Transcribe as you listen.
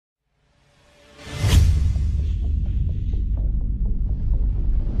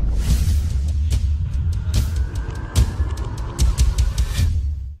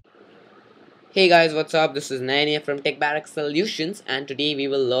Hey guys, what's up? This is Nayan here from Barrack Solutions, and today we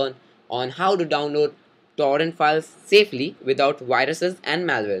will learn on how to download torrent files safely without viruses and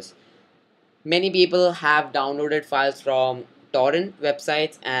malwares. Many people have downloaded files from torrent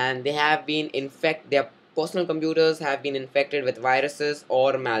websites and they have been their personal computers have been infected with viruses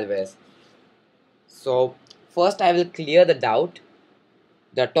or malwares. So first I will clear the doubt.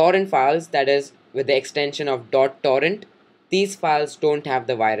 The torrent files, that is with the extension of .torrent, these files don't have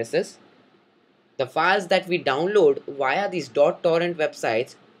the viruses. The files that we download via these .torrent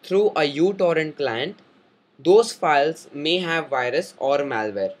websites through a uTorrent client, those files may have virus or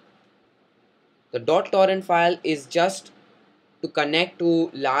malware. The .torrent file is just to connect to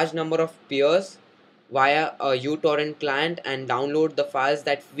large number of peers via a uTorrent client and download the files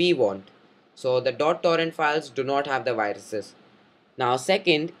that we want. So the .torrent files do not have the viruses. Now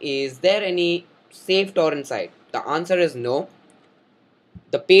second, is there any safe torrent site? The answer is no.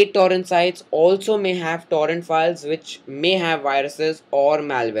 The paid torrent sites also may have torrent files which may have viruses or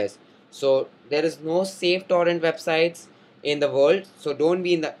malwares. So there is no safe torrent websites in the world. So don't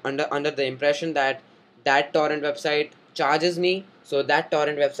be in the under the impression that that torrent website charges me. So that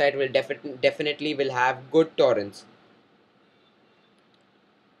torrent website will definitely will have good torrents.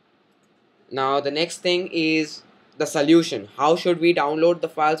 Now the next thing is the solution. How should we download the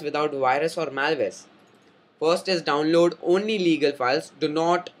files without virus or malwares? First is download only legal files. Do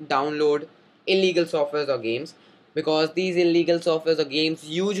not download illegal softwares or games, because these illegal softwares or games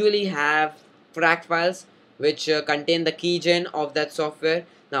usually have frac files which contain the keygen of that software.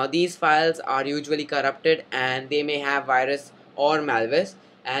 Now these files are usually corrupted and they may have virus or malwares,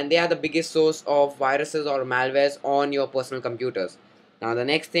 and they are the biggest source of viruses or malwares on your personal computers. Now the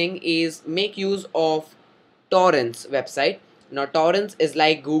next thing is make use of Torrents website. Now Torrents is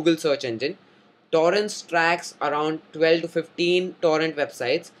like Google search engine. Torrents tracks around 12 to 15 torrent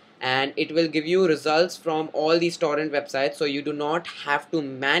websites, and it will give you results from all these torrent websites, so you do not have to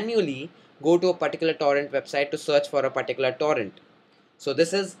manually go to a particular torrent website to search for a particular torrent. So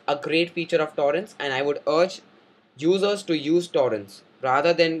this is a great feature of torrents, and I would urge users to use torrents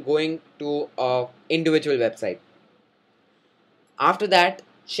rather than going to a individual website. After that,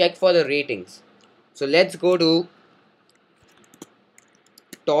 check for the ratings. So let's go to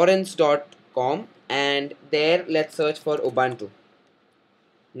torrents.com and there let's search for Ubuntu.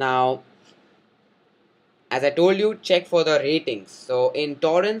 Now, as I told you, check for the ratings. So in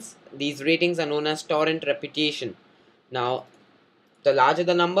torrents, these ratings are known as torrent reputation. Now, the larger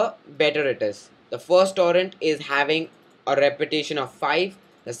the number, better it is. The first torrent is having a reputation of 5.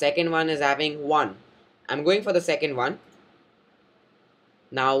 The second one is having 1. I'm going for the second one.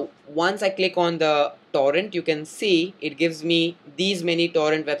 Now once I click on the torrent, you can see it gives me these many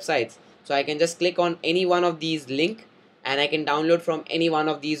torrent websites. So I can just click on any one of these link and I can download from any one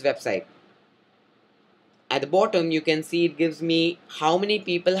of these websites. At the bottom you can see it gives me how many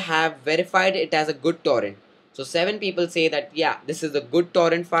people have verified it as a good torrent. So 7 people say that yeah, this is a good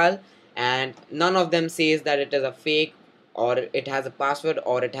torrent file, and none of them says that it is a fake or it has a password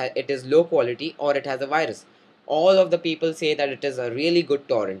or it is low quality or it has a virus. All of the people say that it is a really good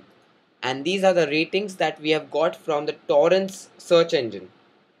torrent, and these are the ratings that we have got from the torrents search engine.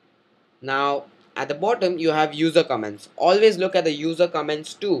 Now at the bottom you have user comments. Always look at the user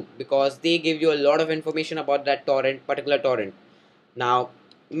comments too, because they give you a lot of information about that particular torrent. Now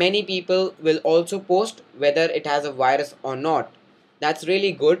many people will also post whether it has a virus or not. That's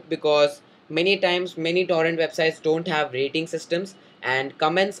really good, because many times many torrent websites don't have rating systems, and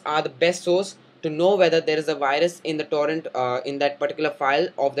comments are the best source to know whether there is a virus in the torrent in that particular file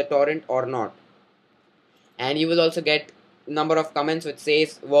of the torrent or not. And you will also get number of comments which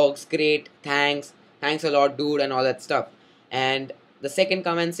says works great, thanks a lot dude, and all that stuff. And the second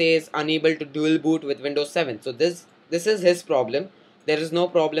comment says unable to dual boot with Windows 7. So this is his problem. There is no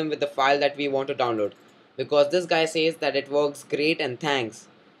problem with the file that we want to download, because this guy says that it works great and thanks.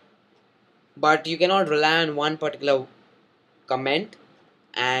 But you cannot rely on one particular comment,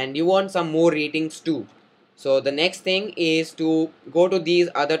 and you want some more ratings too. So the next thing is to go to these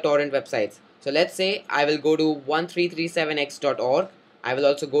other torrent websites. So let's say I will go to 1337x.org. I will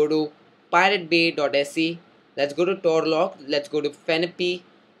also go to piratebay.se. Let's go to Torlock. Let's go to Fenipi.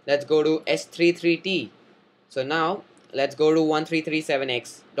 Let's go to S33T. So now let's go to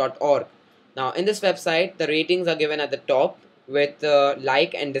 1337x.org. Now in this website, the ratings are given at the top with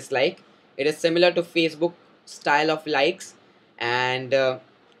like and dislike. It is similar to Facebook style of likes, and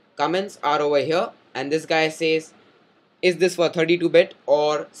comments are over here. And this guy says, is this for 32-bit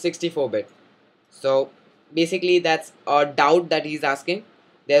or 64-bit? So basically that's a doubt that he's asking.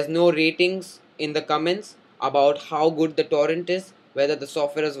 There's no ratings in the comments about how good the torrent is, whether the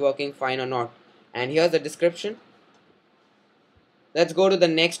software is working fine or not. And here's the description. Let's go to the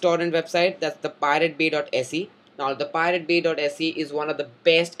next torrent website. That's the piratebay.se. Now the piratebay.se is one of the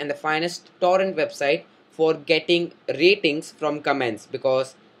best and the finest torrent website for getting ratings from comments,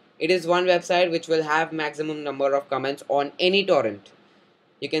 because it is one website which will have maximum number of comments on any torrent.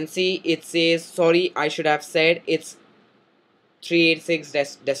 You can see it says, sorry, I should have said it's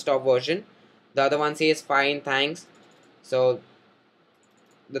 386 desktop version. The other one says fine, thanks. So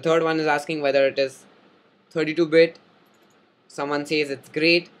the third one is asking whether it is 32-bit. Someone says it's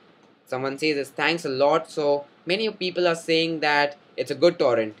great. Someone says it's thanks a lot. So many people are saying that it's a good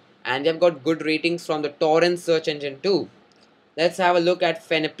torrent, and they've got good ratings from the torrent search engine too. Let's have a look at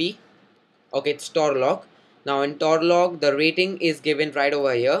Fenepi. Okay, it's Torlog. Now in Torlog, the rating is given right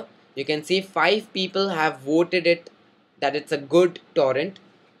over here. You can see 5 people have voted it that it's a good torrent.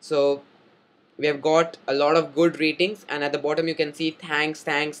 So we have got a lot of good ratings, and at the bottom you can see thanks,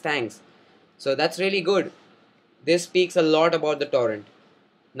 thanks, thanks. So that's really good. This speaks a lot about the torrent.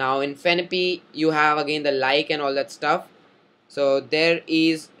 Now in Fenepi, you have again the like and all that stuff. So there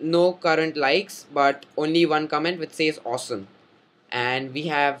is no current likes, but only one comment which says awesome. And we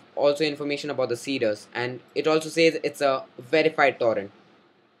have also information about the seeders, and it also says it's a verified torrent.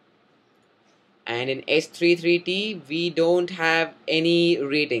 And in S33T, we don't have any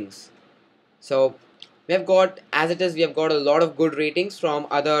ratings. So we have got, as it is, we have got a lot of good ratings from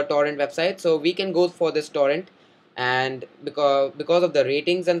other torrent websites, so we can go for this torrent. And because of the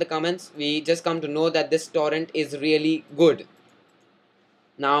ratings and the comments, we just come to know that this torrent is really good.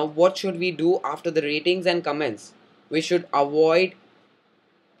 Now what should we do after the ratings and comments? We should avoid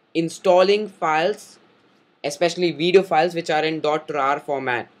installing files, especially video files which are in .rar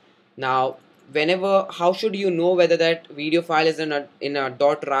format. Now how should you know whether that video file is in a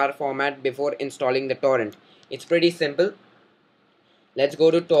 .rar format before installing the torrent? It's pretty simple. Let's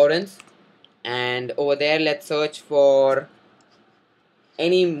go to Torrents, and over there let's search for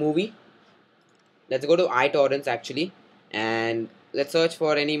any movie. Let's go to iTorrents actually, and let's search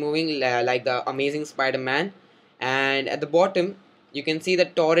for any movie like the Amazing Spider-Man. And at the bottom you can see the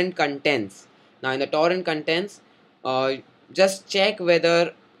torrent contents. Now in the torrent contents, just check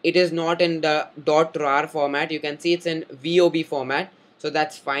whether it is not in the .rar format. You can see it's in VOB format, so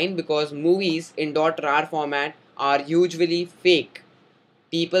that's fine, because movies in .rar format are usually fake.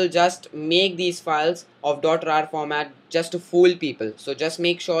 People just make these files of .rar format just to fool people. So just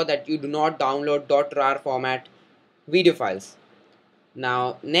make sure that you do not download .rar format video files.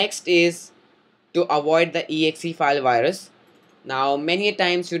 Now next is to avoid the exe file virus. Now many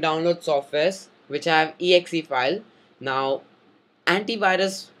times you download softwares which have exe file. Now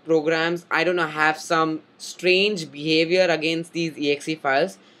antivirus programs, I don't know, have some strange behavior against these exe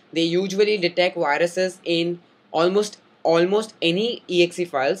files. They usually detect viruses in almost any exe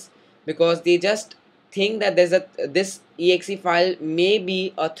files, because they just think that this exe file may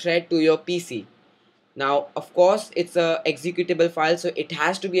be a threat to your PC. Now of course it's a executable file, so it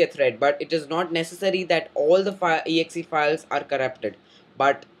has to be a threat, but it is not necessary that all the exe files are corrupted.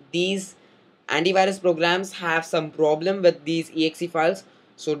 But these antivirus programs have some problem with these exe files,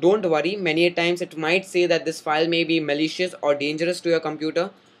 so don't worry. Many times it might say that this file may be malicious or dangerous to your computer.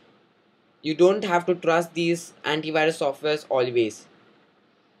 You don't have to trust these antivirus softwares always.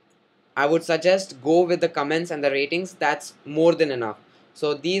 I would suggest go with the comments and the ratings. That's more than enough.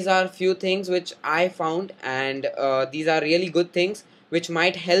 So these are few things which I found, and these are really good things which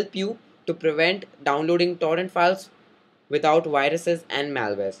might help you to prevent downloading torrent files without viruses and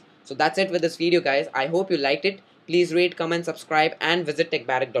malwares. So that's it with this video, guys. I hope you liked it. Please rate, comment, subscribe, and visit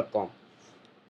techbarrack.com.